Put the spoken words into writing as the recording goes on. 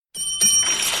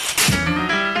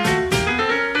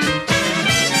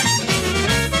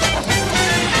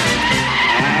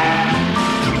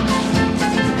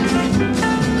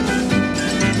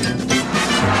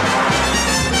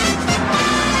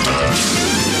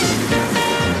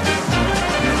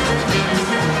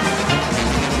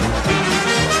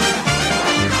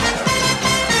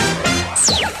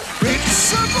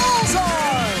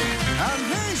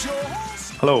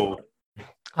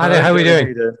Anna, how are we Gary, how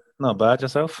doing? you doing? Not bad,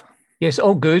 yourself? Yes,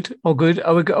 all good, all good.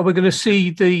 Are we going to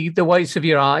see the whites of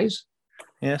your eyes?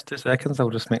 Yes, 2 seconds. I'll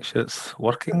just make sure it's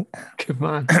working. Good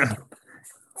man.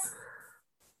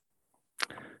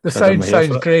 The Try to have sound my hair sounds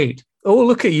for it. great. Oh,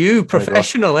 look at you, There we go.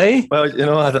 professional, eh?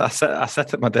 Well, I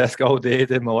sit at my desk all day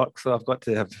doing my work, so I've got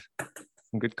to have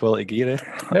some good quality gear.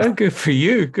 Yeah, good for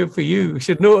you. Good for you. We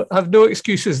should have no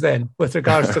excuses then with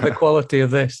regards to the quality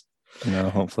of this. No,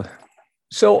 hopefully.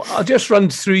 So I'll just run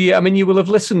through you. I mean, you will have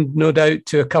listened, no doubt,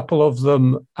 to a couple of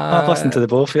them. I've listened to the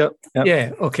both. Yep.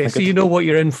 Yeah. Okay. They're So good. you know what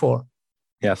you're in for.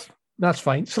 Yes. That's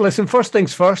fine. So listen, first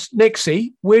things first,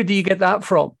 Nixie, where do you get that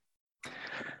from?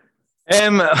 Do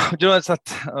you know it's a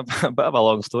bit of a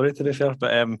long story to be fair,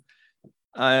 but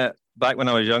I back when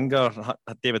I was younger,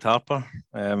 David Harper,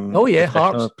 Oh yeah,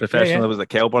 Hearts. professional, I was at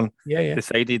Kelburn, Yeah, yeah.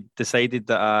 decided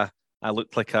that I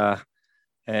looked like a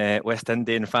West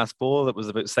Indian fast bowler that was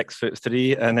about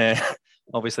 6'3" and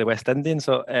obviously West Indian.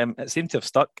 So it seemed to have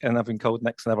stuck, and I've been called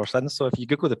Nixon ever since. So if you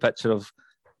Google the picture of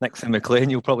Nixon McLean,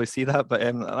 you'll probably see that. But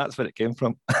that's where it came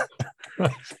from.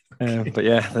 But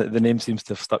yeah, the name seems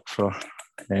to have stuck for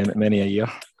many a year.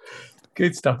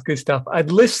 Good stuff. Good stuff.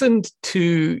 I'd listened to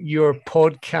your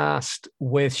podcast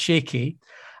with Shaky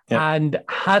Yep. and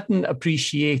hadn't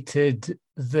appreciated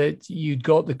that you'd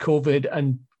got the COVID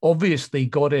and obviously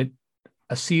got it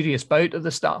a serious bout of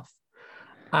the stuff.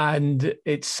 And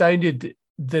it sounded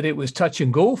that it was touch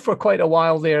and go for quite a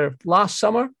while there last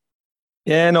summer.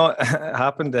 Yeah, no, it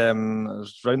happened. It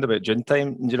was round about June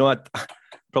time. And you know what? I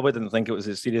probably didn't think it was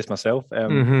as serious myself.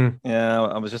 Yeah,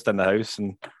 I was just in the house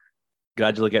and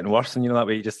gradually getting worse. And you know that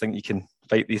way you just think you can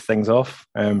fight these things off.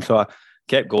 So I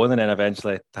kept going, and then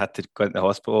eventually had to go into the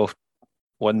hospital.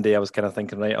 One day I was kind of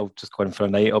thinking, right, I'll just go in for a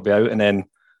night, I'll be out, and then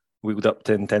wheeled up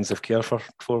to intensive care for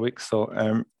 4 weeks. So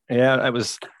yeah, it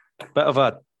was a bit of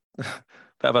a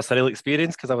surreal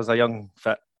experience because I was a young,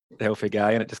 fit, healthy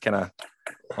guy, and it just kind of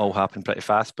all happened pretty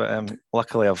fast. But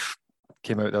luckily, I've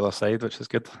came out the other side, which is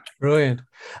good. Brilliant.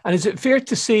 And is it fair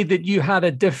to say that you had a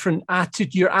different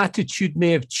attitude? Your attitude may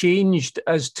have changed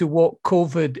as to what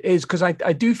COVID is? Because I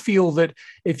do feel that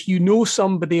if you know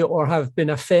somebody or have been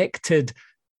affected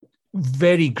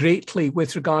very greatly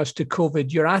with regards to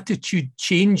COVID, your attitude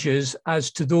changes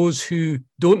as to those who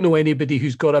don't know anybody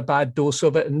who's got a bad dose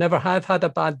of it and never have had a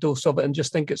bad dose of it and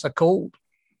just think it's a cold.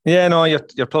 Yeah, no, you're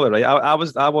probably right. I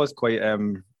was quite at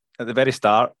the very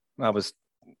start.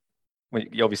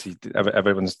 Obviously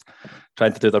everyone's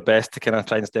trying to do their best to kind of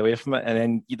try and stay away from it, and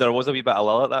then there was a wee bit of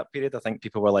lull at that period. I think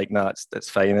people were like, "Nah, it's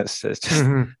fine. It's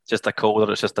just a cold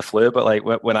or it's just a flu." But like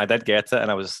when I did get it,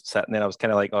 and I was sitting there, I was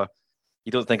kind of like, "Oh,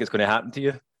 you don't think it's going to happen to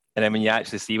you?" And then when you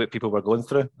actually see what people were going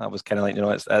through, I was kind of like, you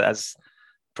know, it's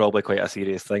probably quite a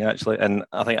serious thing actually. And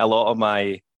I think a lot of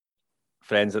my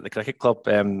friends at the cricket club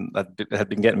had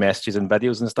been getting messages and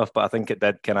videos and stuff, but I think it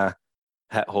did kind of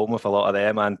hit home with a lot of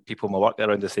them and people in my work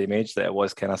around the same age that it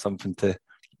was kind of something to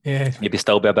maybe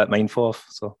still be a bit mindful of.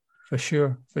 So for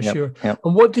sure. Yep.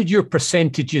 And what did your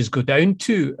percentages go down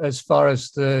to as far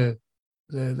as the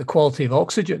quality of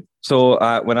oxygen? So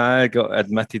when I got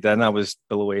admitted in, I was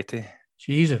below 80.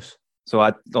 Jesus. So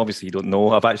obviously you don't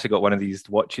know. I've actually got one of these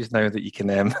watches now that you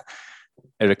can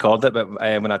record it. But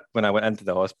when I went into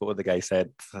the hospital, the guy said,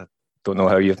 "I don't know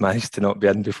how you've managed to not be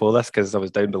in before this," because I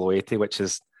was down below 80, which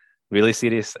is really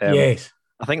serious. Yes.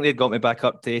 I think they'd got me back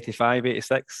up to 85,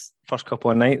 86 first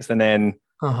couple of nights, and then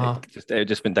it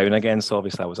just went down again. So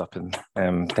obviously I was up in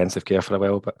intensive care for a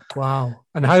while. But wow.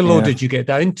 And how low did you get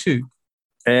down to?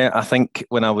 I think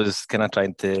when I was kind of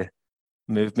trying to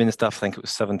move me and stuff, I think it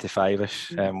was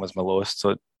 75-ish was my lowest.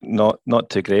 So not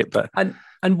too great. But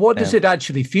and what does it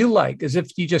actually feel like? As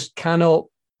if you just cannot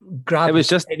grab it was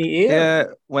just any air?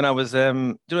 Yeah, when I was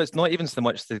it's not even so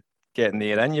much the getting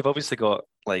the air in. You've obviously got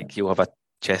like you'll have a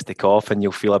chesty cough and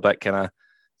you'll feel a bit kind of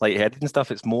lightheaded and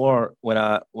stuff. It's more when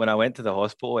I went to the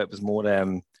hospital, it was more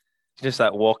just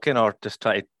that walking or just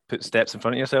try to put steps in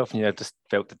front of yourself, and you just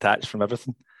felt detached from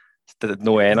everything. Just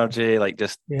no energy, like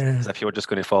just as if you were just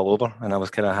going to fall over. And I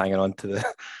was kind of hanging on to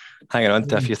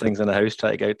a few things in the house,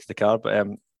 trying to get out to the car.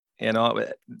 But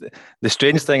the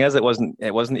strange thing is, it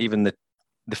wasn't even the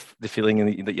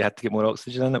feeling that you had to get more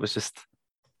oxygen in. It was just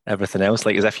everything else,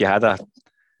 like as if you had a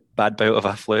bad bout of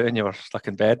a flu and you were stuck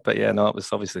in bed. But it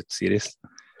was obviously serious.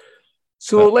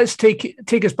 So let's take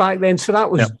us back then. So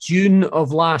that was June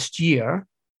of last year.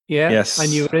 Yeah. Yes. And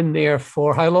you were in there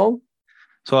for how long?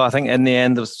 So I think in the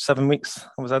end it was 7 weeks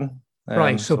I was in.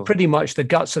 Right. So pretty much the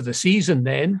guts of the season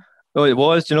then. Well, it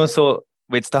was, so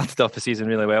we'd started off the season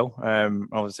really well.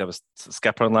 Obviously I was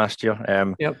skippering last year.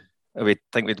 We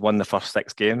wid won the first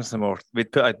 6 games, and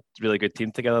we'd put a really good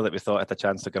team together that we thought had a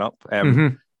chance to go up.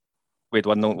 we'd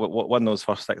won those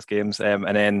first 6 games,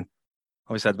 and then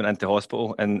obviously I'd went into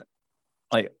hospital, and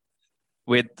like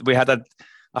we had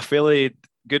a fairly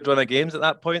good run of games at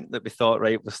that point that we thought,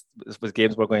 right, was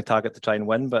games we're going to target to try and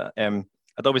win, but I'd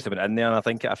obviously been in there, and I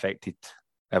think it affected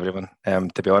everyone.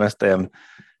 To be honest,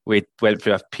 we went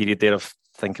through a period there of,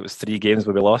 I think it was 3 games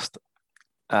where we lost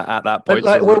at that point.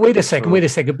 But wait a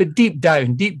second. But deep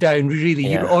down, really,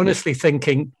 you're honestly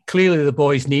thinking, clearly the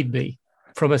boys need me.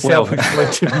 From a selfish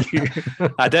point of view.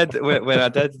 I did, when I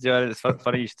did, it's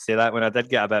funny you should say that. When I did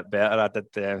get a bit better, I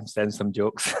did send some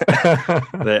jokes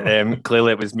that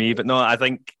clearly it was me. But no, I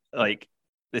think like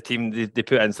the team, they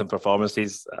put in some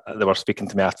performances. They were speaking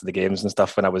to me after the games and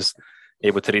stuff when I was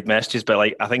able to read messages. But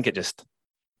like, I think it just,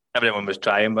 everyone was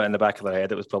trying, but in the back of their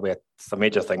head, it was probably a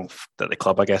major thing at the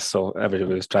club, I guess. So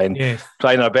everybody was trying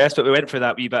our best. But we went through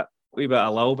that wee bit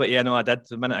of lull. But yeah, no, I did.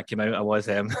 The minute I came out, I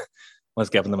was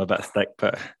giving them a bit of stick,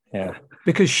 but yeah.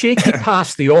 Because Shaky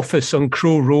passed the office on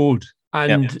Crow Road,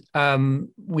 and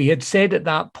we had said at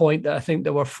that point that I think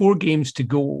there were 4 games to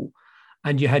go,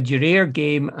 and you had your Ayr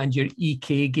game and your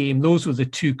EK game. Those were the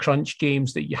 2 crunch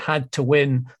games that you had to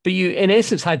win. But you, in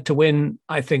essence, had to win,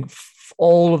 I think,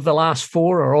 all of the last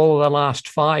 4 or all of the last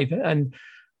 5. And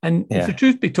if the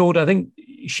truth be told, I think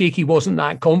Shaky wasn't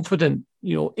that confident.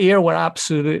 You know, Ayr were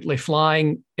absolutely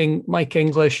flying. Mike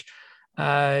English,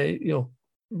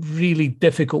 really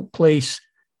difficult place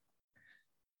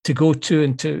to go to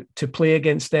and to play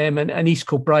against them, and East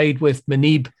Kilbride with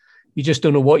Manib, you just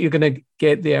don't know what you're going to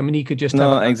get there. I mean, he could just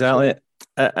exactly.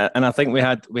 And I think we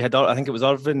had I think it was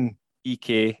Irvine,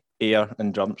 EK, Ayr,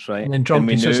 and Drumps, right? And then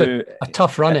Drumps, so a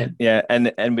tough run in. Yeah,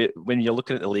 and when you're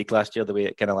looking at the league last year, the way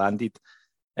it kind of landed,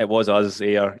 it was us,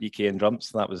 Ayr, EK, and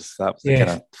Drumps. That was the kind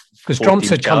of, because Drumps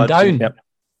had come down. Yep.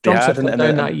 Drumps had come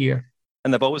down that year.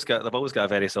 And they've always got a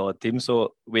very solid team.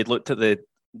 So we'd looked at the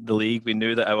league. We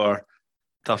knew that our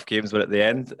tough games were at the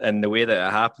end. And the way that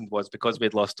it happened was because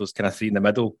we'd lost those kind of 3 in the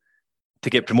middle. To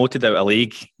get promoted out of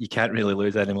league, you can't really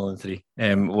lose any more than 3.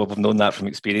 We've known that from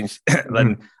experience.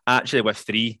 Then actually with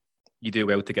 3, you do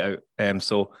well to get out.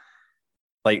 So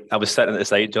like I was sitting at the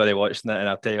side, Johnny, watching it, and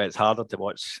I'll tell you, it's harder to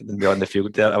watch than be on the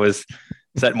field there. I was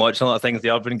sitting watching a lot of things.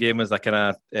 The Urban game was a kind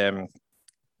of...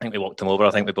 I think we walked them over.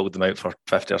 I think we bowled them out for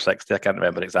 50 or 60. I can't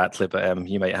remember exactly, but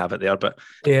you might have it there. But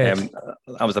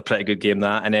that was a pretty good game,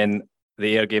 that. And then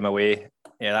the Ayr game away,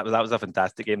 that was a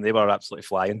fantastic game. They were absolutely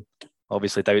flying.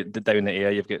 Obviously, down the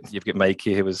Ayr, you've got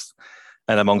Mikey, who was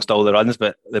in amongst all the runs,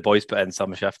 but the boys put in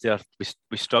some shift there.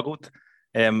 We struggled.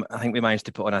 I think we managed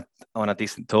to put on a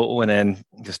decent total and then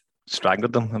just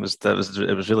strangled them. It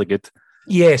was really good.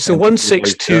 Yeah, so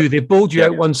 162, they bowled you out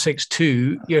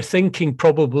 162. You're thinking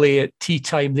probably at tea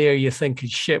time there, you're thinking,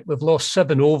 shit, we've lost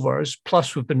 7 overs,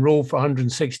 plus we've been rolled for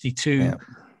 162. Yeah.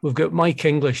 We've got Mike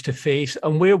English to face.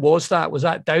 And where was that? Was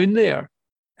that down there?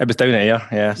 It was down at Ayr,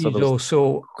 yeah. So there was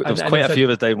quite a few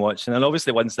of us down watching. And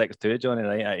obviously 162, Johnny,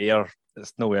 right, at Ayr,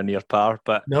 it's nowhere near par.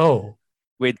 But no,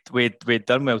 we'd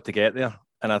done well to get there.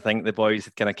 And I think the boys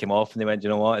had kind of came off and they went, you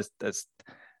know what, it's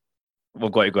we've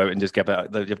got to go out and just give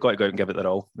it. You've got to go out and give it their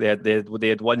all. They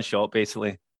had one shot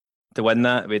basically to win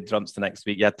that. We had Drumps the next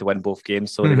week. You had to win both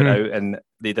games, so they went out and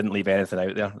they didn't leave anything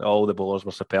out there. All the bowlers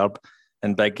were superb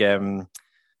and big.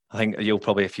 I think you'll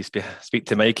probably, if you speak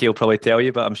to Mikey, he'll probably tell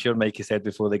you. But I'm sure Mikey said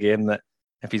before the game that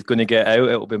if he's going to get out,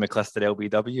 it will be McClister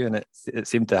LBW, and it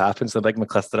seemed to happen. So big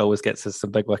McClister always gets us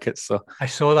some big wickets. So I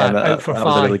saw that out for 5. That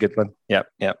was a really good one. Yep.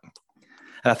 And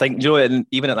I think, you know,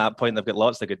 even at that point, they've got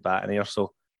lots of good batting here.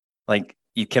 So like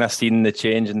you kind of seen the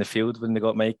change in the field when they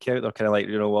got Mike out. They're kind of like,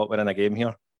 you know what, we're in a game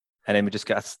here, and then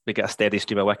we get a steady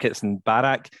stream of wickets. And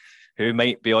Barak, who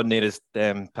might be on there, is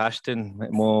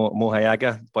Pashtun Mo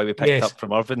Hayaga, boy we picked up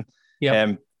from Irvine.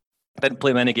 Didn't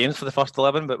play many games for the first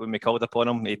 11, but when we called upon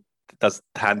him, he does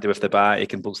handy with the bat. He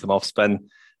can bowl some off spin.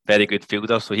 Very good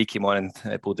fielder, so he came on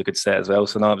and bowled a good set as well.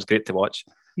 So no, it was great to watch.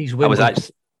 He's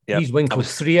Winkled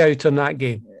 3 out in that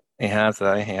game. He has.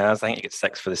 I think he gets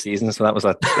 6 for the season, so that was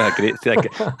a great,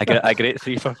 a great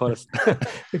 3 for us.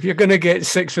 If you're going to get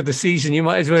 6 for the season, you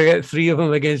might as well get 3 of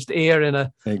them against Ayr in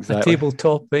a table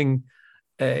topping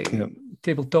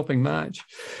match.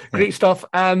 Great stuff.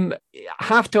 I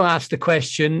have to ask the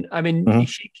question. I mean,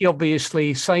 Shaky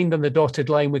obviously signed on the dotted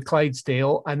line with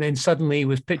Clydesdale, and then suddenly he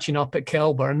was pitching up at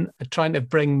Kelburn, trying to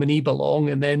bring Manib along,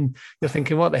 and then you're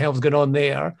thinking, what the hell's going on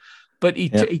there? But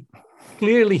he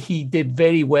clearly he did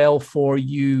very well for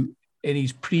you in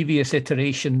his previous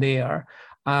iteration there.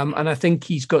 And I think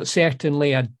he's got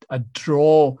certainly a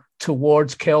draw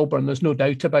towards Kelburn. There's no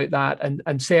doubt about that.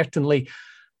 And certainly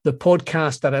the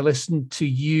podcast that I listened to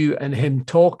you and him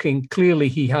talking, clearly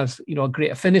he has, a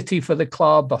great affinity for the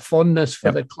club, a fondness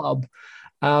for the club.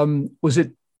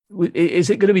 Is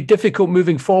it going to be difficult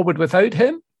moving forward without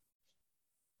him?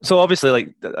 So obviously,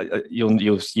 like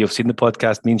you've seen the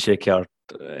podcast. Me and Shaky are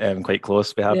quite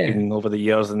close. We have been over the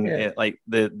years, and like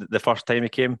the first time he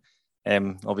came,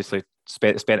 obviously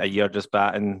spent a year just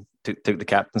batting, took the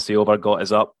captaincy over, got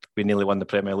us up. We nearly won the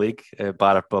Premier League,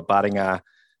 barring a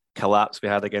collapse we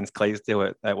had against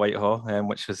Clydesdale at Whitehall,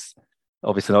 which was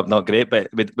obviously not great, but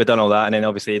we done all that, and then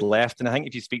obviously he left. And I think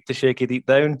if you speak to Shaky deep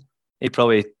down, he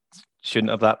probably shouldn't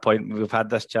have that point. We've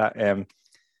had this chat.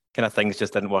 Kind of things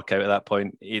just didn't work out at that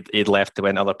point. He'd left to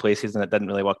went other places, and it didn't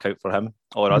really work out for him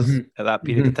or us at that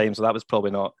period of time. So that was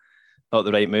probably not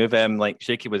the right move. Like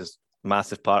Shaky was a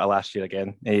massive part of last year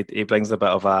again. He brings a bit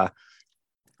of a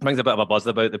buzz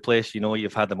about the place.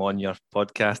 You've had him on your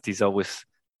podcast. He's always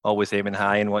aiming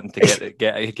high and wanting to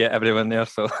get everyone there.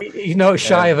 So he's not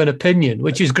shy of an opinion,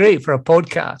 which is great for a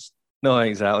podcast. No,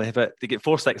 exactly. But to get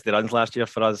 460 runs last year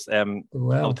for us,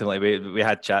 ultimately we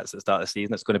had chats at the start of the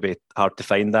season. It's going to be hard to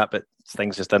find that, but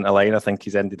things just didn't align. I think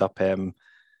he's ended up in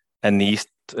the East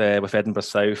with Edinburgh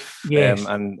South,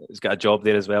 and he's got a job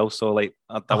there as well. So like,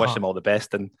 I wish him all the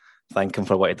best and thank him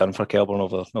for what he'd done for Kelburn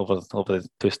over the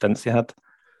 2 stints he had.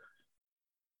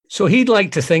 So he'd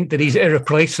like to think that he's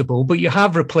irreplaceable, but you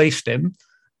have replaced him.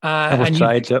 I've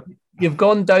tried, yep. You've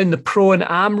gone down the pro and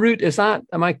am route.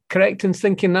 Am I correct in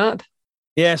thinking that?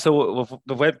 Yeah, so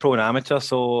we've went pro and amateur.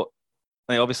 So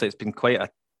obviously it's been quite a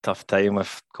tough time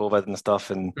with COVID and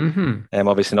stuff, and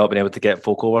obviously not been able to get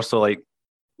folk over. So like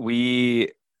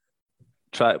we've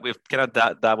kind of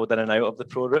dabbled in and out of the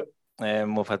pro route.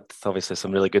 We've had obviously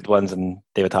some really good ones and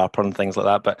David Harper and things like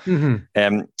that. But we've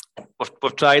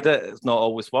tried it. It's not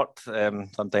always worked.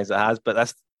 Sometimes it has. But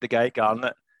that's the guy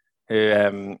Garnett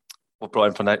who we've brought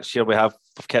in for next year. We've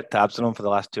kept tabs on him for the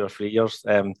last 2 or 3 years.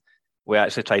 We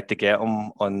actually tried to get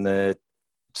him on the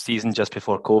season just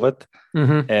before COVID,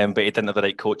 but he didn't have the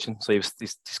right coaching. So he's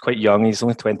quite young. He's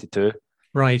only 22.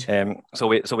 Right. So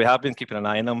we have been keeping an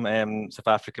eye on him. South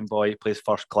African boy, plays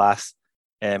first class.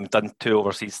 Done 2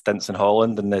 overseas stints in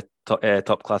Holland in the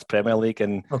top class Premier League,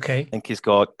 and I think he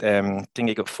got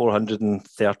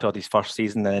 430 odd his first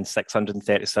season, and then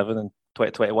 637 in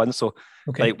 2021. So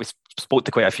like we spoke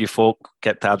to quite a few folk,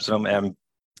 kept tabs on him.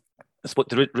 I spoke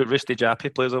to Rusty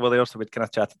Jappi, plays over there, so we'd kind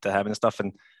of chatted to him and stuff,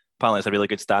 and apparently it's a really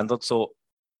good standard. So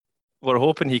we're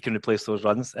hoping he can replace those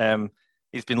runs.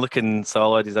 He's been looking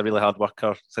solid. He's a really hard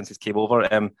worker since he came over.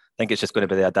 I think it's just going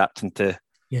to be the adapting to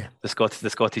the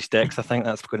Scottish decks. I think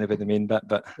that's going to be the main bit.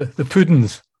 But the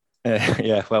puddings.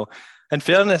 Well, in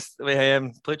fairness, we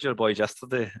played your boys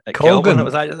yesterday at Kelburn.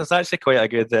 It was actually quite a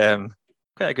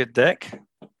good deck.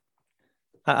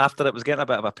 After it was getting a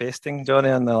bit of a pasting, Johnny,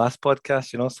 on the last podcast,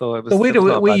 so it was.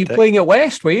 So were you playing at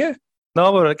West, were you?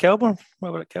 No, we were at Kelburn.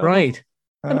 Right.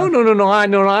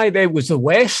 No, it was the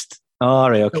West. Oh,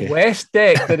 right, okay. The West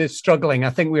deck that is struggling. I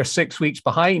think we're 6 weeks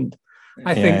behind.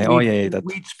 I think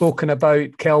we'd spoken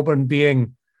about Kelburn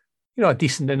being, a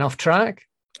decent enough track.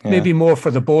 Yeah. Maybe more for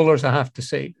the bowlers, I have to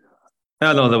say.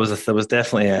 No, there was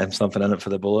definitely something in it for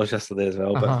the bowlers yesterday as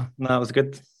well. But no, it was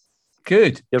good.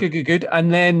 Good, yep. Good.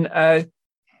 And then,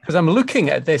 because I'm looking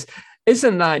at this,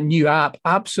 isn't that new app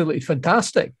absolutely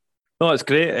fantastic? No, it's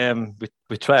great.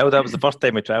 We trialled. That was the first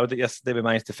time we trialled it yesterday. We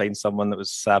managed to find someone that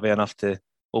was savvy enough to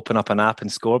open up an app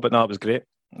and score. But no, it was great.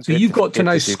 So you've got to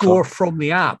now score from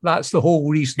the app. That's the whole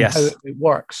reason how it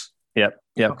works. Yep.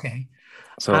 Okay.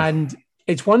 And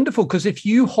it's wonderful because if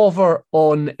you hover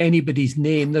on anybody's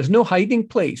name, there's no hiding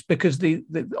place because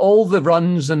all the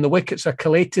runs and the wickets are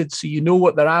collated, so you know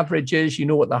what their average is, you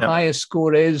know what the highest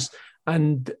score is.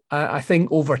 And I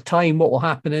think over time, what will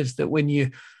happen is that when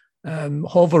you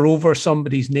hover over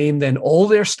somebody's name, then all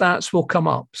their stats will come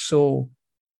up. So,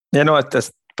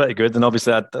 it's pretty good. And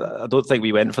obviously, I don't think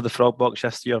we went for the frog box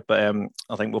this year, but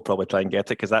I think we'll probably try and get it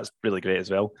because that's really great as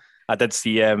well. I did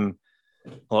see a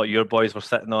lot of your boys were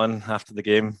sitting on after the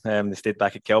game. They stayed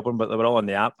back at Kelburn, but they were all on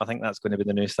the app. I think that's going to be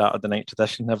the new Saturday night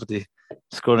tradition. Everybody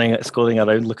scrolling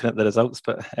around looking at the results.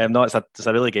 But it's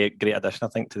a really great addition, I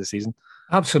think, to the season.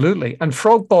 Absolutely. And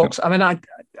Frogbox, I mean, I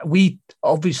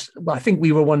think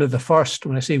we were one of the first,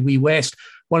 when I say we West,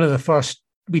 one of the first,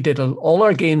 we did all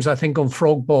our games, I think, on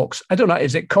Frogbox. I don't know,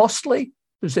 is it costly?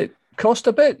 Does it cost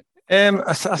a bit?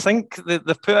 I think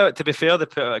they've put out, to be fair, they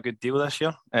put out a good deal this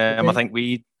year. I think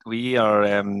we'd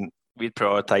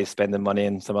prioritise spending money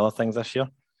in some other things this year.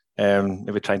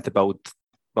 Maybe trying to build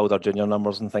our junior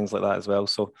numbers and things like that as well.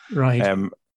 So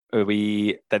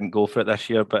we didn't go for it this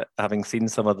year, but having seen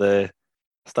some of the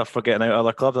stuff we're getting out of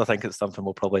other clubs, I think it's something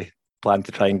we'll probably plan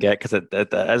to try and get, because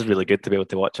it is really good to be able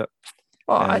to watch it.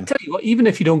 Oh, I tell you what, even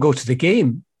if you don't go to the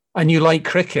game and you like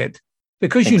cricket,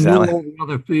 because you know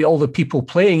all the people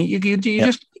playing, you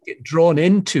just get drawn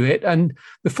into it, and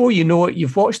before you know it,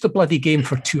 you've watched the bloody game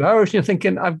for 2 hours. And you're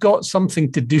thinking, I've got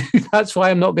something to do. That's why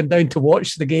I'm not going down to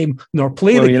watch the game nor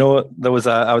play. Well, you know,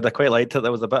 I would have quite liked it.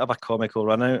 There was a bit of a comical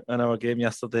run out in our game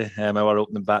yesterday. Our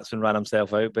opening batsman ran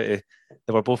himself out, but they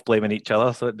were both blaming each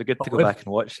other. So it'd be good to go back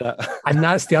and watch that. And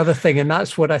that's the other thing, and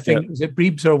that's what I think. Was it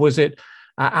Breebs or was it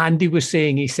Andy was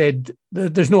saying? He said,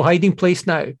 "There's no hiding place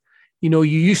now." You know,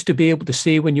 you used to be able to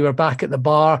say when you were back at the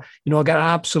bar, you know, I got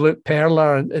an absolute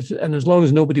perler, and as long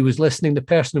as nobody was listening, the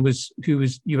person who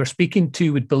you were speaking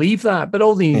to would believe that. But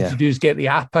all they need to do is get the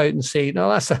app out and say, "No,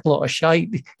 that's a lot of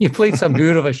shite. You played some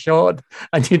hoor of a shot,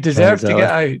 and you deserve to get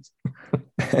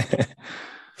out."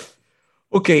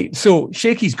 Okay, so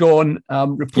Shakey's gone,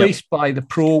 replaced by the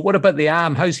pro. What about the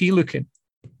Am? How's he looking?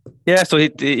 Yeah, so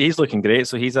he's looking great.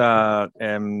 So he's an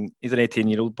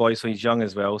 18-year-old boy, so he's young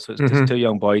as well. So it's just two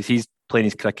young boys. He's playing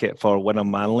his cricket for Wynnum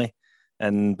Manly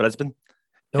in Brisbane.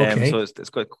 Okay. So it's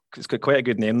got quite a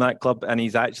good name, that club. And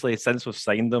he's actually, since we've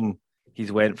signed him,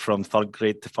 he's went from third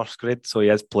grade to first grade. So he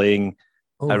is playing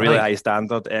a really high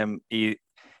standard.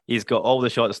 He's got all the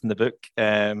shots in the book.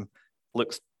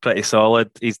 Looks pretty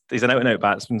solid. He's an out-and-out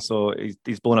batsman, so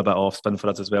he's blown a bit off spin for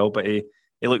us as well. But he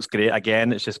looks great.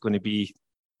 Again, it's just going to be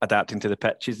adapting to the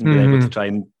pitches and being able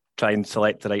to try and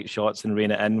select the right shots and rein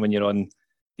it in when you're on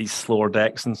these slower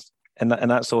decks and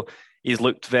that. So he's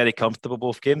looked very comfortable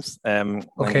both games.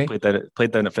 Okay.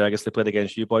 Played down at Fergus. They played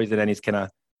against you boys, and then he's kind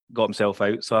of got himself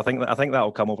out. So I think that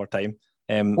will come over time.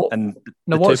 And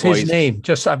now, what's his name?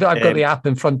 Just I've got the app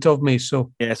in front of me.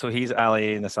 So yeah, so he's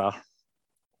Ali Nassar.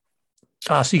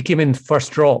 So he came in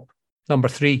first drop, number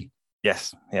 3.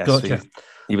 Yes. Gotcha. So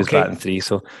he was batting 3.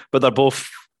 So, but they've both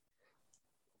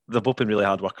been really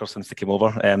hard workers since they came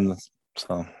over.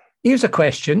 So here's a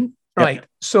question, right?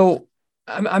 So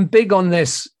I'm big on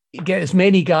this. Get as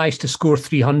many guys to score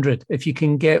 300. If you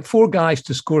can get 4 guys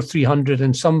to score 300,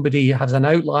 and somebody has an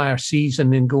outlier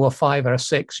season and go a 5 or a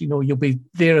 6, you know, you'll be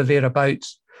there or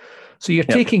thereabouts. So you're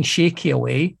taking Shakey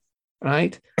away,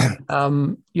 right?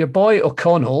 Your boy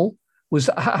O'Connell was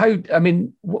how? I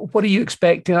mean, what are you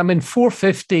expecting? I mean,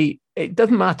 450. It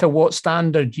doesn't matter what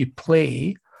standard you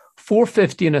play.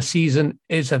 450 in a season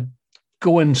is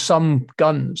going some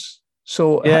guns.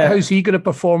 So how's he going to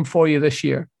perform for you this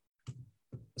year?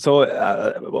 So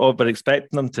we're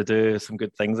expecting him to do some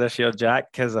good things this year.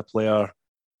 Jack is a player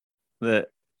that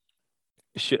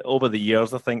over the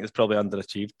years, I think, is probably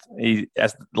underachieved.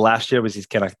 Last year was his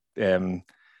kind of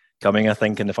coming, I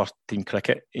think, in the first team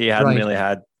cricket. He hadn't really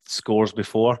had scores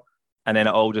before, and then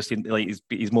it all just seemed like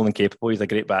he's more than capable. He's a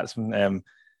great batsman.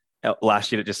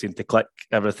 Last year it just seemed to click.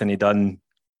 Everything he done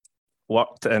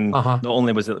worked, and not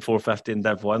only was it 450 in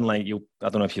Div 1, like I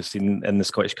don't know if you've seen in the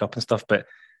Scottish Cup and stuff, but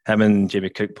him and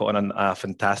Jamie Cook put on a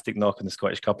fantastic knock in the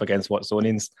Scottish Cup against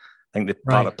Watsonians. I think the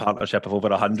partnership of over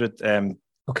 100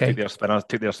 took their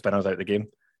spinners out of the game.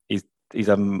 He's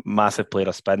a massive player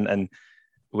of spin, and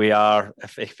we are,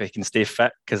 if he can stay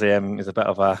fit, because he's got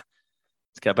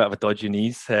a bit of a dodgy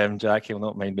knees. Jack, he'll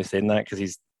not mind me saying that, because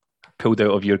he's pulled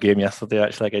out of your game yesterday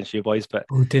actually against you boys. But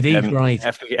did he? Right.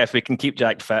 If we can keep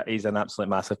Jack fit, he's an absolute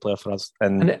massive player for us.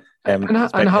 And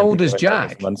how old is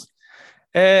Jack?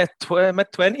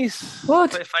 Mid-20s.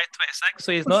 What? 25, 26.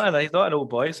 So he's not an old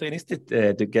boy. So he needs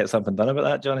to get something done about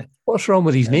that, Johnny. What's wrong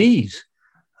with his knees?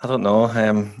 I don't know.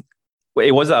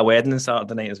 He was at a wedding on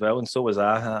Saturday night as well, and so was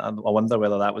I. I wonder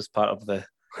whether that was part of the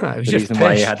reason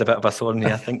why he had a bit of a sore knee.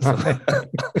 I think so.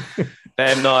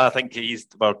 No, I think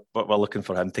we're looking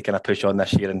for him to kind of push on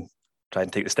this year and try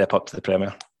and take the step up to the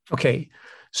Premier. Okay.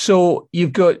 So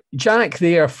you've got Jack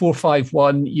there,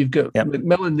 451. You've got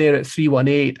McMillan there at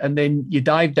 318, and then you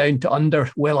dive down to under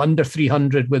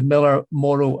 300 with Miller,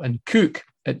 Morrow, and Cook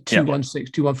at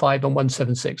 216, 215, and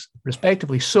 176,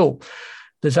 respectively. So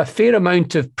there's a fair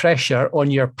amount of pressure on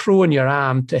your pro and your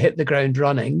am to hit the ground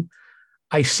running.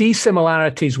 I see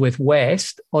similarities with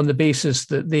West on the basis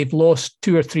that they've lost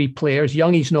 2 or 3 players.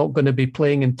 Youngie's not going to be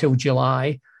playing until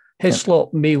July.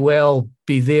 Hislop may well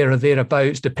be there or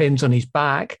thereabouts, depends on his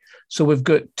back. So we've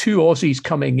got 2 Aussies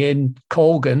coming in,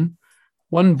 Colgan.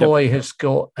 One boy has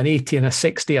got an 80 and a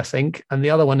 60, I think, and the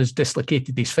other one has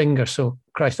dislocated his finger. So,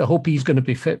 Christ, I hope he's going to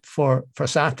be fit for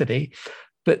Saturday.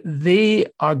 But they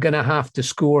are going to have to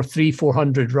score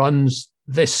 300-400 runs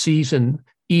this season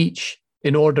each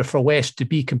in order for West to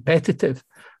be competitive.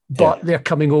 But they're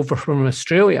coming over from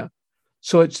Australia.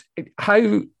 So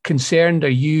how concerned are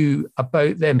you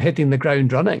about them hitting the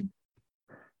ground running?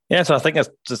 Yeah, so I think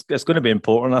it's going to be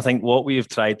important. I think what we've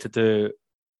tried to do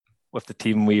with the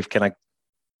team we've kind of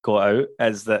got out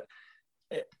is that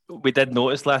we did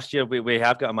notice last year we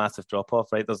have got a massive drop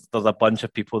off, right? There's a bunch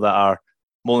of people that are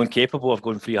more than capable of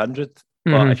going 300,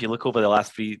 but if you look over the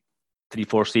last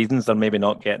 4 seasons, they're maybe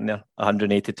not getting there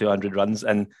 180 200 runs,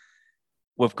 and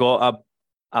we've got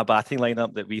a batting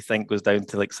lineup that we think goes down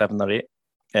to like 7 or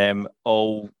 8,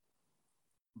 all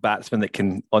batsmen that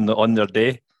can on their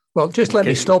day. Well, just let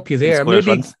me stop you there.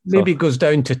 Maybe it goes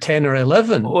down to 10 or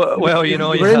 11. Well, you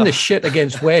know, we're in the shit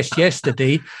against West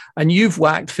yesterday, and you've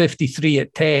whacked 53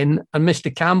 at 10, and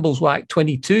Mr. Campbell's whacked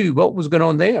 22. What was going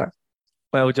on there?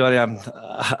 Well, Johnny,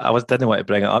 I didn't want to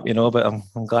bring it up, you know, but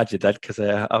I'm glad you did, because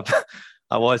I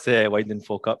was winding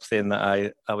folk up saying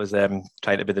that I was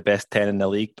trying to be the best 10 in the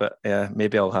league, but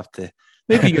maybe I'll have to.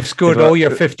 Maybe you've scored all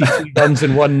your 53 runs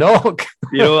in one knock.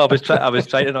 You know, I was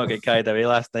trying to not get carried away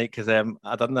last night, because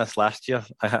I done this last year.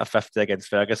 I hit a 50 against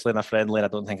Ferguson in a friendly, and I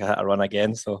don't think I hit a run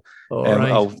again. So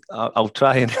right. I'll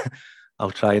try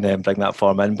and bring that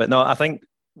form in. But no, I think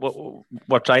what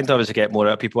we're trying to obviously get more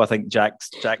out of people. I think Jack's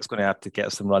going to have to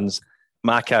get some runs.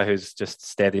 Maka, who's just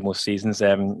steady most seasons,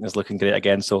 is looking great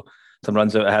again. So some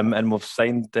runs out of him, and we've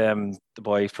signed the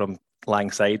boy from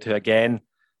Langside, who again.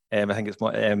 I think it's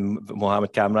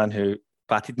Mohammed Kamran, who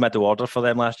batted middle order for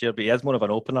them last year, but he is more of an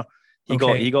opener. He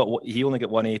only got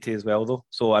 180 as well, though.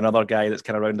 So another guy that's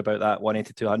kind of round about that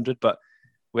 180 200. But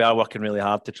we are working really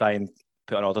hard to try and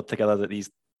put an order together that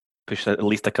these push at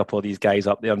least a couple of these guys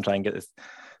up there and try and get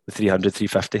the 300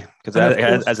 350, because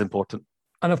that is important.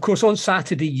 And of course, on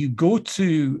Saturday you go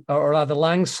to, or rather,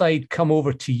 Langside come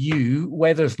over to you.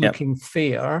 Weather's looking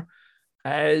fair,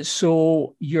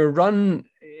 so your run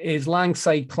is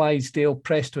Langside, Clydesdale,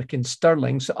 Prestwick and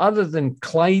Stirling. So other than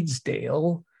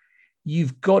Clydesdale,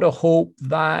 you've got to hope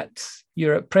that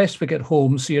you're at Prestwick at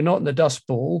home, so you're not in the Dust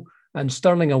Bowl, and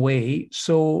Stirling away.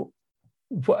 So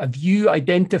have you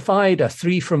identified a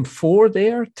 3 from 4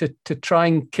 there to try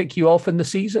and kick you off in the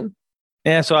season?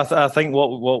 Yeah, so I think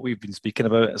what we've been speaking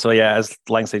about, so yeah, is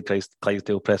Langside,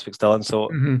 Clydesdale, Prestwick, Stirling. So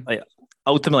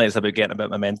ultimately it's about getting a bit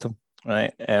of momentum,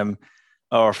 right?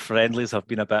 Our friendlies have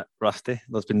been a bit rusty.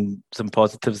 There's been some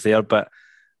positives there, but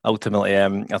ultimately,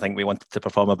 I think we wanted to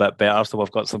perform a bit better. So we've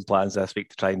got some plans this week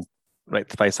to try and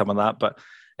rectify some of that. But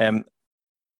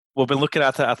we've been looking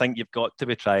at it. I think you've got to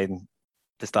be trying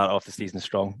to start off the season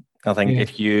strong. I think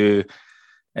if you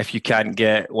can't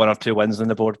get 1 or 2 wins on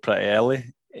the board pretty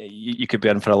early, you could be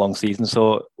in for a long season.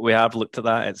 So we have looked at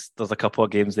that. There's a couple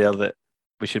of games there that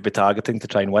we should be targeting to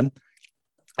try and win.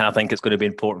 And I think it's going to be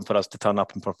important for us to turn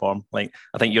up and perform. Like,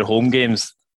 I think your home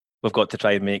games, we've got to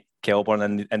try and make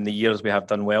Kelburn, in the years we have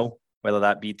done well, whether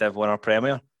that be Div 1 or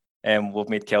Premier, we've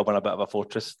made Kelburn a bit of a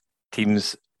fortress.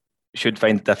 Teams should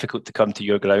find it difficult to come to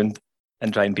your ground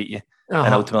and try and beat you.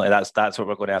 And ultimately, that's what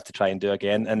we're going to have to try and do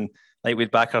again. And like,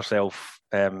 we'd back ourselves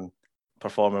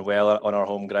performing well on our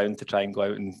home ground to try and go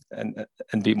out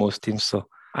and beat most teams. So.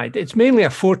 It's mainly a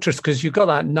fortress because you've got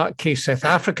that nutcase South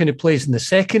African who plays in the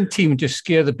second team, just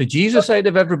scare the bejesus out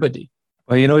of everybody.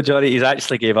 Well, you know, Johnny, he's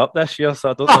actually gave up this year, so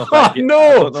I don't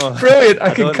know. Brilliant!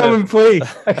 I can come and play.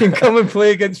 I can come and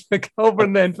play against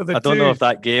McKelburn then for the. I don't know if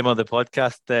that game or the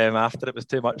podcast after it was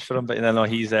too much for him, but no,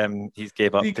 he's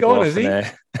gave up to go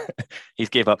off. He's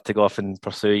gave up to go off and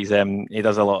pursue. He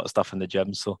does a lot of stuff in the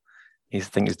gym, so I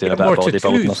think he's doing a bit of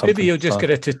bodybuilding or something. Maybe he'll just get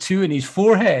a tattoo in his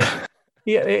forehead.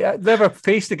 I've never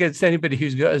faced against anybody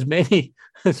who's got as many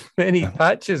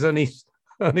patches on his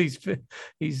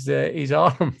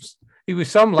arms. He was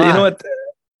some lad. You know what?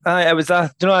 It was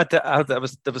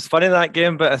funny in that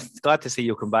game, but I'm glad to see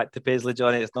you come back to Paisley,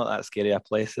 Johnny. It's not that scary a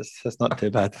place. It's not too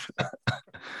bad.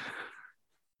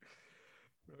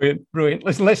 Brilliant.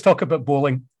 Listen, let's talk about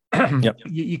bowling. Yep.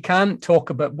 You can't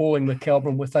talk about bowling with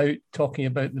Kelburn without talking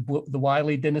about the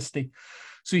Wiley dynasty.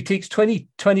 So he takes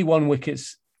 21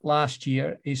 wickets last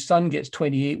year. His son gets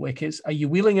 28 wickets. Are you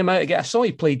wheeling him out again? I saw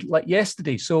he played like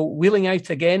yesterday. So wheeling out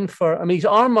again his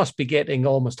arm must be getting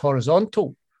almost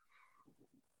horizontal.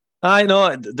 I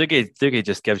know. Dougie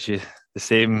just gives you the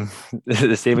same as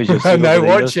you've seen. Now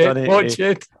watch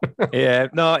it. Yeah,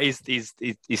 no, he's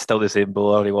still the same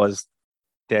bowler he was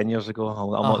 10 years ago.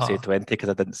 I'll not say 20 because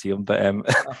I didn't see him, but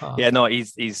yeah, no,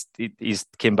 he's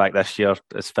came back this year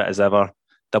as fit as ever.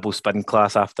 Double spin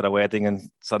class after a wedding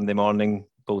and Sunday morning.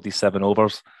 Bowled his 7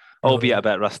 overs, albeit a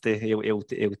bit rusty. He'll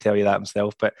tell you that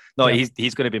himself. But no,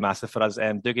 he's going to be massive for us.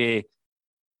 Dougie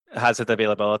has had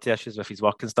availability issues with his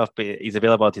work and stuff, but his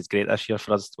availability is great this year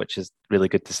for us, which is really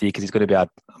good to see because he's going to be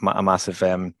a massive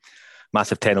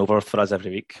massive 10 over for us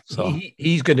every week. So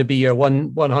he's going to be your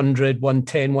 100,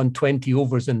 110, 120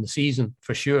 overs in the season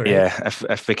for sure. Yeah,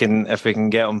 if we can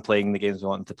get him playing the games we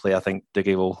want him to play, I think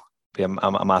Dougie will be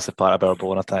a massive part of our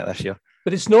bowling attack this year.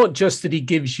 But it's not just that he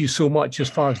gives you so much as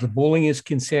far as the bowling is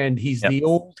concerned. He's the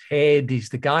old head. He's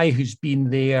the guy who's been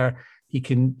there. He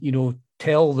can,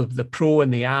 tell the pro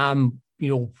and the am,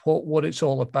 what it's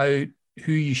all about,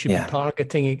 who you should be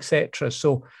targeting, etc.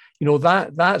 So,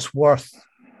 that's worth,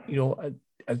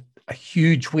 a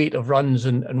huge weight of runs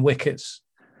and wickets.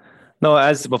 No,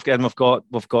 as we've got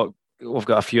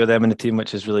a few of them in the team,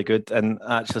 which is really good. And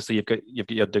actually, so you've got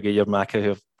your Dougie, your Maka, who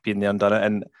have been there and done it.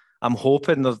 And I'm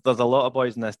hoping there's a lot of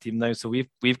boys in this team now. So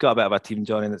we've got a bit of a team,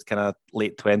 Johnny, that's kind of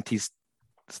late 20s,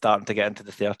 starting to get into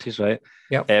the 30s, right?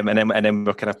 Yeah. And then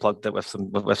we're kind of plugged it with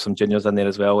some juniors in there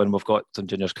as well, and we've got some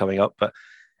juniors coming up. But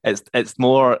it's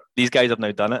more, these guys have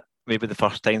now done it.Maybe the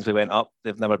first times we went up,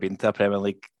 they've never been to a Premier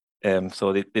League,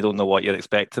 so they don't know what you're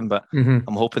expecting. But I'm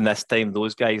hoping this time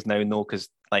those guys now know, because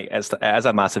like it is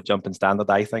a massive jump in standard,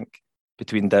 I think,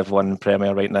 between Div 1 and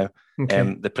Premier right now.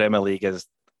 Okay. The Premier League is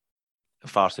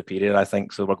far superior, I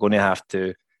think. So we're going to have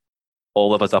to,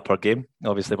 all of us, up our game.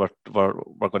 Obviously, we're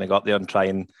going to go up there and try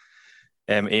and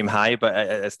aim high, but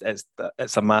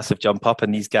it's a massive jump up,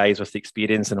 and these guys with the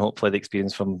experience, and hopefully the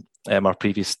experience from our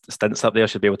previous stints up there,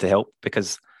 should be able to help,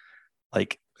 because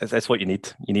like that's what you need.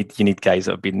 You need guys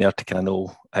that have been there to kind of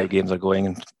know how games are going.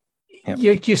 And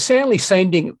you're certainly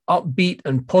sounding upbeat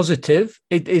and positive.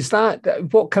 Is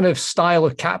that what kind of style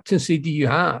of captaincy do you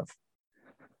have?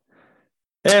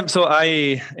 I'm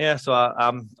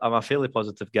a fairly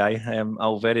positive guy.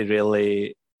 I'll very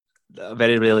rarely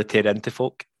tear into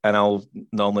folk, and I'll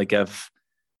normally give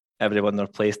everyone their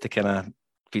place to kind of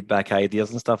feedback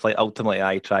ideas and stuff. Like ultimately,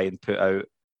 I try and put out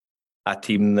a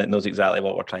team that knows exactly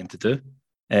what we're trying to do,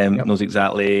 knows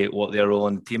exactly what their role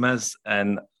in the team is,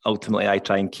 and ultimately, I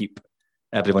try and keep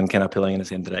everyone kind of pulling in the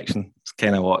same direction. It's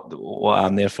kind of what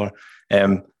I'm there for.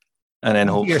 And then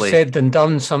hopefully, easier said than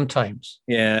done sometimes.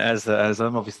 Yeah, as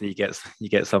obviously you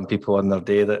get some people on their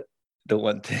day that don't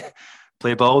want to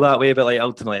play ball that way, but like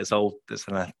ultimately it's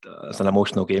an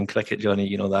emotional game, cricket, Johnny.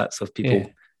 You know that, so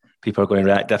people are going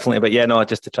to react differently. But yeah, no,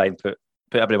 just to try and put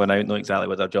everyone out, know exactly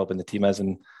what their job in the team is,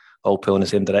 and all pull in the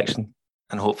same direction.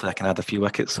 And hopefully I can add a few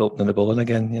wickets opening the bowling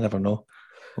again. You never know.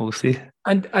 We'll see.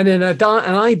 And in an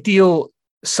ideal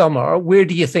summer, where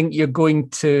do you think you're going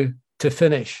to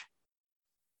finish?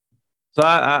 So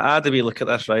I had a wee look at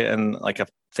this, right? And like I've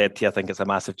said to you, I think it's a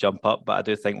massive jump up, but I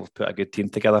do think we've put a good team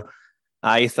together.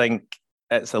 I think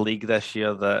it's a league this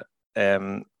year that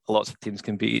lots of teams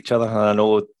can beat each other. And I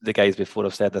know the guys before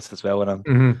have said this as well,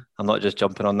 and I'm not just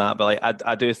jumping on that. But like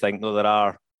I do think, though, there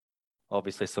are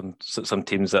obviously some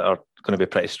teams that are going to be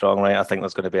pretty strong, right? I think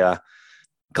there's going to be a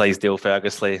Clydesdale,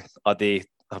 Fergusley, Uddy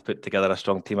have put together a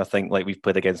strong team. I think like we've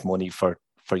played against Moni for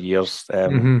years,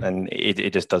 and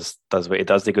it just does what it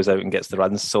does. He goes out and gets the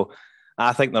runs. So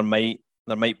I think there might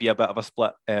be a bit of a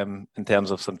split in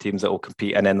terms of some teams that will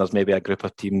compete, and then there's maybe a group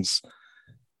of teams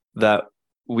that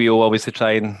we'll obviously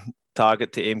try and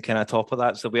target to aim kind of top of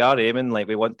that. So we are aiming, like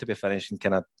we want to be finishing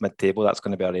kind of mid-table. That's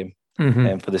going to be our aim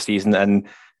for the season. And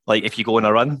like if you go on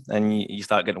a run and you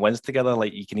start getting wins together,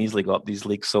 like you can easily go up these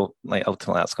leagues. So like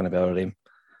ultimately that's going to be our aim.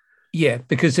 Yeah,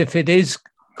 because if it is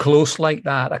close like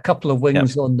that, a couple of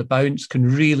wins on the bounce can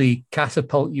really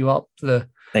catapult you up the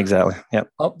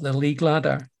league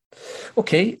ladder.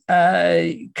 Okay,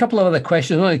 a couple of other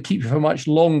questions. I don't want to keep you for much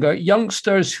longer.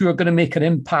 Youngsters who are going to make an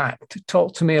impact.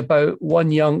 Talk to me about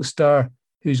one youngster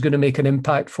who's going to make an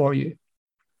impact for you.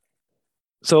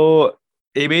 So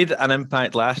he made an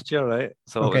impact last year, right?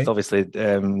 So it's obviously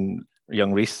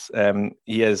young Reese.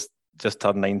 He has just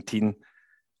turned 19.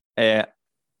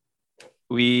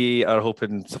 We are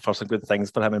hoping for some good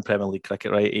things for him in Premier League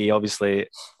cricket, right? He obviously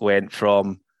went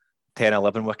from 10,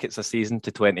 11 wickets a season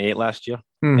to 28 last year.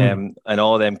 And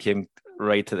all of them came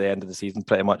right to the end of the season,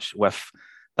 pretty much with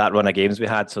that run of games we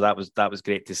had. So that was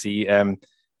great to see.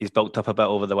 He's bulked up a bit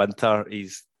over the winter.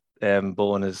 He's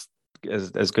bowling as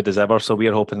good as ever. So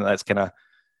we're hoping that's kind of,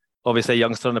 obviously a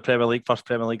youngster in the Premier League, first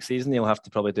Premier League season. He'll have to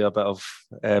probably do a bit of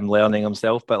learning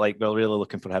himself, but like we're really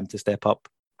looking for him to step up.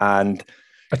 And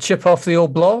a chip off the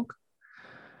old blog?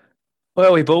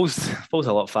 Well, he bowls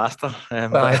a lot faster.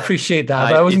 Well, I appreciate that,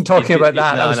 but I wasn't talking about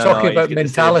that. I was talking about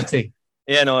mentality.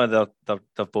 Yeah, no,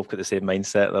 they've both got the same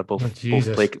mindset. They're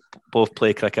both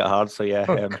play cricket hard. So yeah,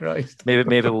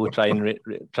 maybe we'll try and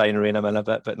rein him in a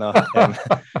bit. But no,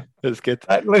 it's good.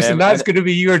 Listen, that's going to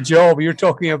be your job. You're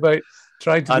talking about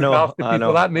trying to look after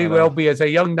people. That may well be as a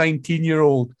young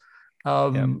 19-year-old.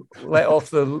 let off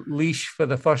the leash for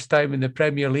the first time in the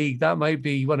Premier League. That might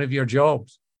be one of your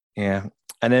jobs. Yeah.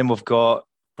 And then we've got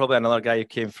probably another guy who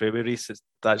came through with Reese. It's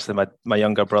actually my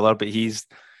younger brother, but he's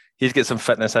got some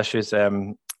fitness issues.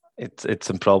 It's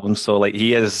some problems. So like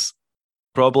he is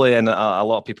probably, and a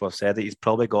lot of people have said it, he's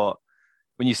probably got,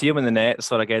 when you see him in the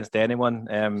nets or against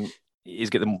anyone, he's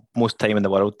got the most time in the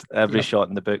world, every shot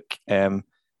in the book.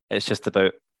 It's just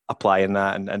about applying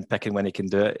that and picking when he can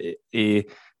do it. He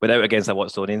went out against a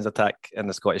Watsonians attack in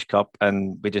the Scottish Cup,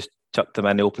 and we just chucked him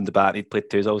in, he opened the bat, he'd played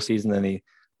twos all season, and he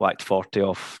whacked 40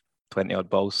 off 20 odd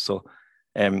balls. So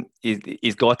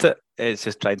he's got it. It's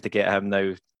just trying to get him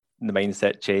now, the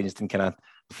mindset changed and kind of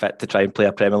fit to try and play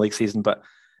a Premier League season. But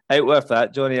out with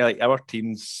that, Johnny, like our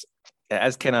teams, it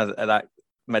is kind of at that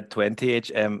mid-20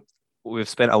 age. We've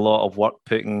spent a lot of work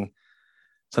putting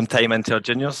some time into our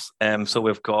juniors. So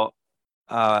we've got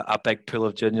a big pool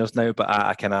of juniors now, but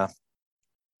a kind of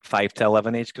 5 to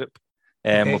 11 age group.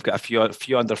 Okay. We've got a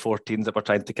few under 14s that we're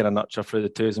trying to kind of nurture through the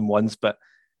twos and ones, but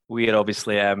we're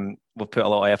obviously we've put a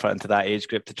lot of effort into that age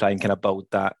group to try and kind of build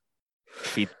that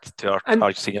feed to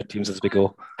our senior teams as we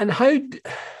go. And how,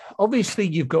 obviously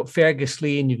you've got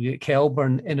Ferguslie and you've got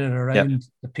Kelburn in and around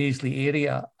the Paisley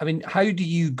area. I mean, how do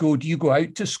you go? Do you go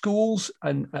out to schools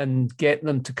and get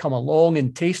them to come along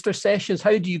in taster sessions?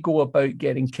 How do you go about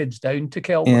getting kids down to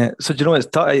Kelburn? Yeah, so do you know,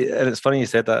 and it's funny you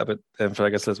said that about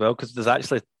Ferguslie as well, because there's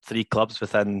actually 3 clubs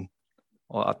within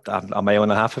a mile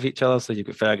and a half of each other. So you've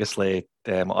got Ferguslie,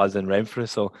 us and Renfrew.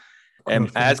 So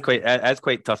it's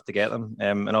quite tough to get them.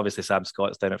 And obviously Sam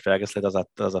Scott's down at Ferguslie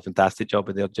does a fantastic job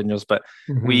with their juniors. But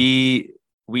we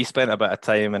spent a bit of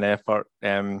time and effort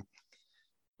kind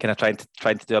of trying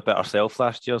to do a bit ourselves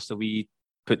last year. So we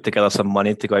put together some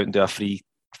money to go out and do a free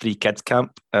kids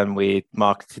camp, and we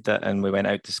marketed it, and we went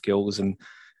out to schools and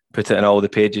put it in all the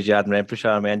pages you had in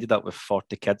Renfrewshire, and we ended up with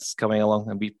 40 kids coming along,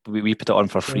 and we put it on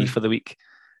for free for the week.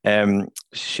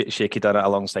 Shaky done it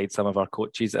alongside some of our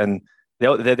coaches, and they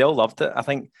all loved it. I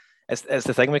think it's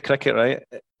the thing with cricket, right?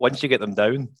 Once you get them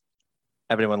down,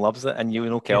 everyone loves it, and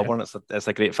Kelburn, it's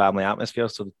a great family atmosphere.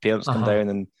 So the parents come down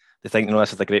and they think,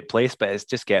 this is a great place, but it's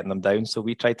just getting them down. So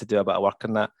we tried to do a bit of work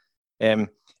on that.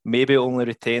 Maybe only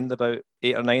retained about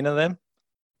 8 or 9 of them,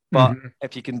 but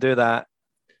if you can do that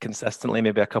consistently,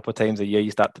 maybe a couple of times a year, you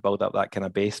start to build up that kind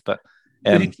of base. But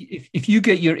if you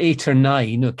get your 8 or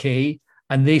 9, okay,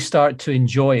 and they start to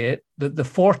enjoy it, the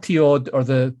 40 odd, or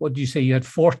what do you say? You had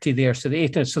 40 there, so the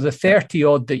 8, so the 30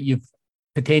 odd that you've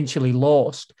potentially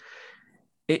lost.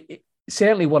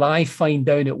 Certainly, what I find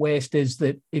down at West is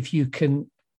that if you can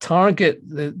target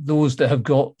those that have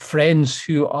got friends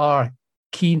who are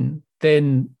keen,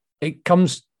 then it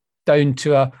comes down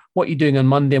to what you're doing on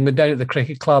Monday. I'm going down at the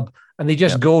cricket club, and they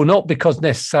just go, not because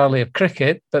necessarily of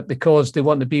cricket, but because they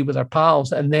want to be with their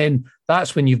pals. And then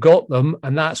that's when you've got them,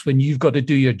 and that's when you've got to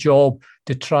do your job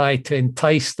to try to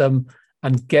entice them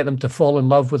and get them to fall in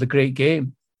love with a great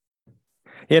game.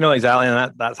 Exactly,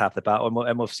 and that's half the battle.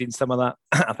 And we've seen some of that.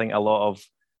 I think a lot of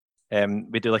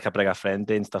we do like a bring a friend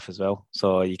day and stuff as well,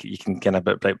 so you can kind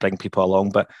of bring people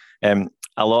along. But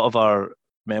a lot of our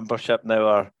membership now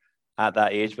are at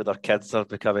that age where their kids are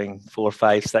becoming 4,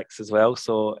 5, 6 as well.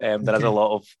 So there is a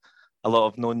lot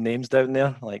of known names down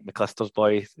there, like McClister's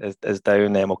boy is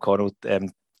down, O'Connell,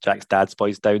 Jack's dad's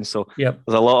boy's down. So there's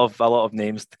a lot of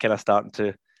names kind of starting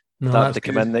to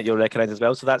come in that you'll recognise as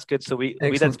well. So that's good. So we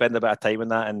did spend a bit of time on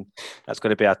that, and that's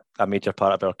going to be a major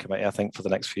part of our committee, I think, for the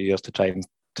next few years to try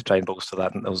and bolster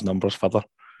that and those numbers further.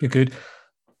 Good.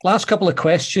 Last couple of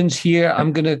questions here.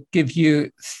 I'm going to give you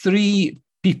 3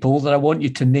 people that I want you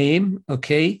to name,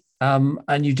 okay?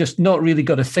 And you just not really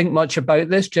got to think much about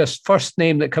this, just first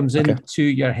name that comes into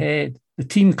your head. The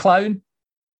team clown?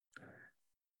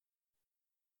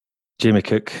 Jamie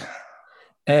Cook.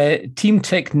 Team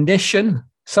technician?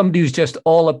 Somebody who's just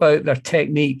all about their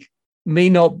technique.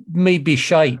 May be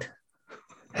shite.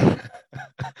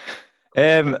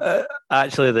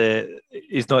 Actually,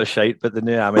 he's not shite, but the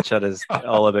new amateur is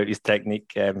all about his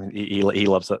technique. He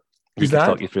loves it. He could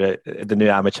talk you through it. The new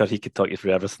amateur, he could talk you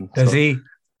through everything. Does he?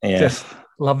 Yeah. Just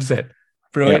loves it.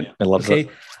 Brilliant. Yeah, he loves it.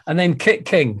 And then Kit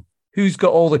King, who's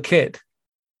got all the kit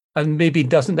and maybe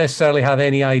doesn't necessarily have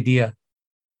any idea.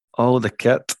 All the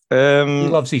kit. He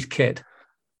loves his kit.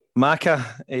 Maka,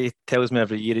 he tells me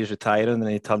every year he's retiring, and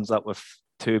he turns up with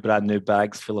 2 brand new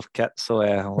bags full of kit. So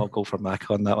I'll go for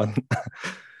Maka on that one.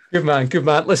 Good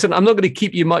man. Listen, I'm not going to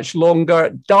keep you much longer.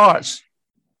 Darts.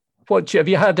 Have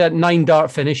you had a 9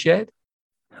 dart finish yet?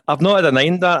 I've not had a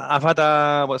 9 dart. I've had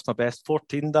a, what's my best,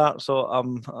 14 dart. So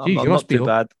I'm not too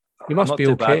bad. You must be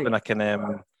okay. Not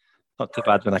too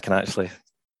bad when I can actually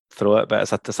throw it, but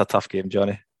it's a tough game,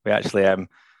 Johnny. we actually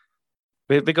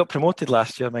we got promoted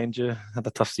last year, mind you. Had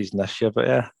a tough season this year, but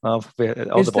yeah, all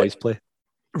the boys play.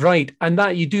 Right, and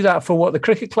that you do that for what, the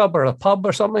cricket club or a pub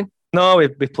or something? No, we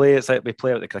play. We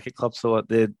play at the cricket club. So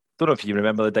don't know if you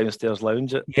remember the downstairs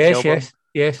lounge at Shelbourne.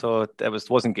 Yes. So it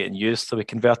wasn't getting used, so we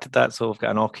converted that. So we've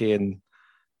got an hockey and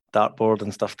dartboard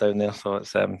and stuff down there. So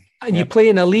it's and you play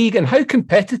in a league, and how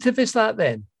competitive is that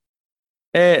then?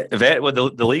 Well,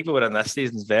 the league we were in this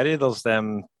season is very. There's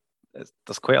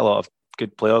quite a lot of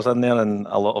good players in there, and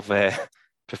a lot of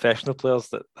professional players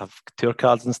that have tour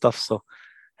cards and stuff. So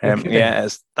yeah,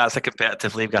 that's a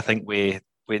competitive league. I think we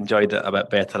enjoyed it a bit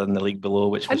better than the league below,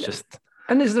 which was just.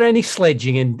 And is there any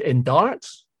sledging in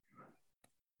darts?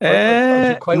 No,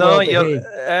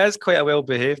 it's quite a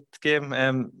well-behaved game.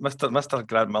 Mr.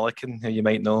 Grant Milliken, who you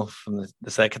might know from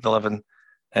the second 11,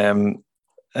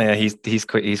 he's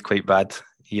quite bad.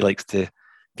 He likes to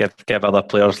give other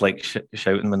players like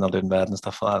shouting when they're doing bad and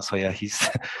stuff like that. So yeah, he's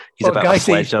a bit of a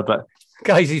sledger, but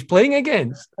guys he's playing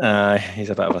against. He's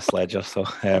a bit of a sledger. So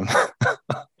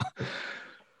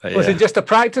was it just a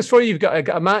practice for you? You've got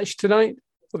a match tonight.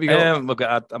 What have you got? We've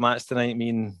got a match tonight. Me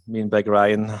and Big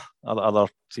Ryan, other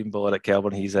team bowler at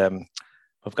Kelburn.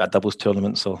 We've got a doubles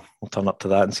tournament, so we'll turn up to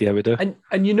that and see how we do. And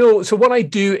so what I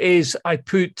do is I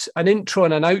put an intro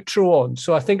and an outro on.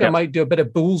 So I think I might do a bit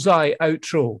of bullseye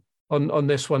outro on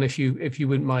this one, if you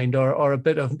wouldn't mind, or a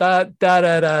bit of da da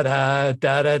da da da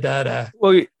da da da.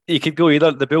 Well, you could go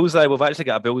either. The bullseye. We've actually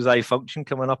got a bullseye function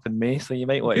coming up in May, so you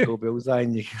might want to go bullseye,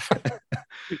 and you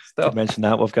can mention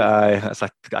that. We've got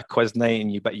a quiz night,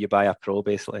 and you buy a pro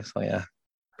basically. So yeah.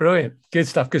 Brilliant, good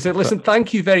stuff. Because listen,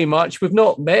 thank you very much. We've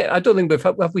not met. I don't think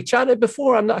have we chatted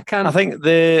before. I'm not. I think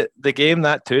the game,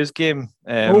 that Twos game.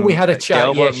 We had a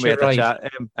chat. Yes, you're right.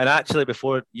 And actually,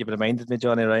 before you reminded me,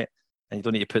 Johnny, right? And you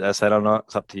don't need to put this in or not.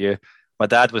 It's up to you. My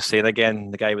dad was saying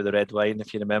again, the guy with the red wine,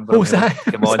 if you remember. Was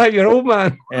that your old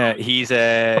man? He's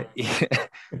saying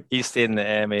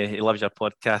that he loves your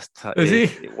podcast. Is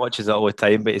he watches it all the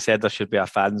time, but he said there should be a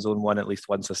fan zone one at least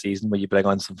once a season where you bring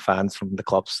on some fans from the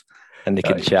clubs and they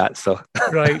can chat. So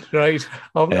right.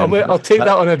 I'll take that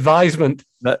on advisement.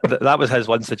 That was his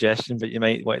one suggestion, but you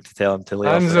might want to tell him to lay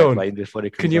off the red wine before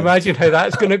he comes. Can you imagine how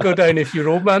that's going to go down if your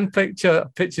old man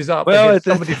pitches up against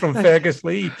somebody from Fergus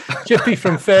Lee, Chippy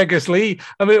from Fergus Lee?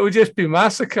 I mean, it would just be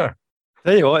massacre.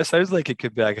 Tell you what, it sounds like it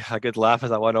could be a good laugh as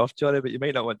a one-off, Johnny, but you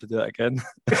might not want to do that again.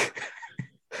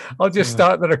 I'll just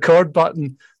start the record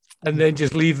button and then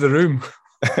just leave the room.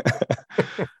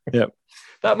 Yep.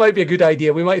 That might be a good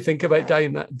idea. We might think about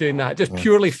doing that. Just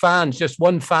purely fans, just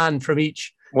one fan from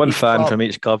each. From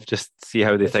each club, just see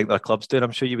how they think their club's doing.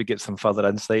 I'm sure you would get some further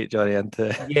insight, Johnny,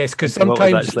 into because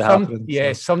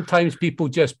sometimes people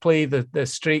just play the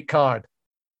straight card.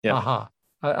 Yeah. Aha.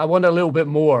 I want a little bit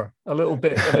more, a little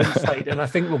bit of insight, and I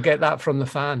think we'll get that from the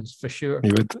fans for sure.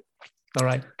 You would. All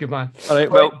right, good man. All right,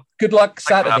 well, good luck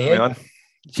Saturday.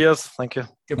 Cheers, thank you.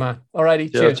 Good man. All righty,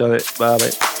 cheers. Johnny.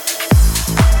 Bye.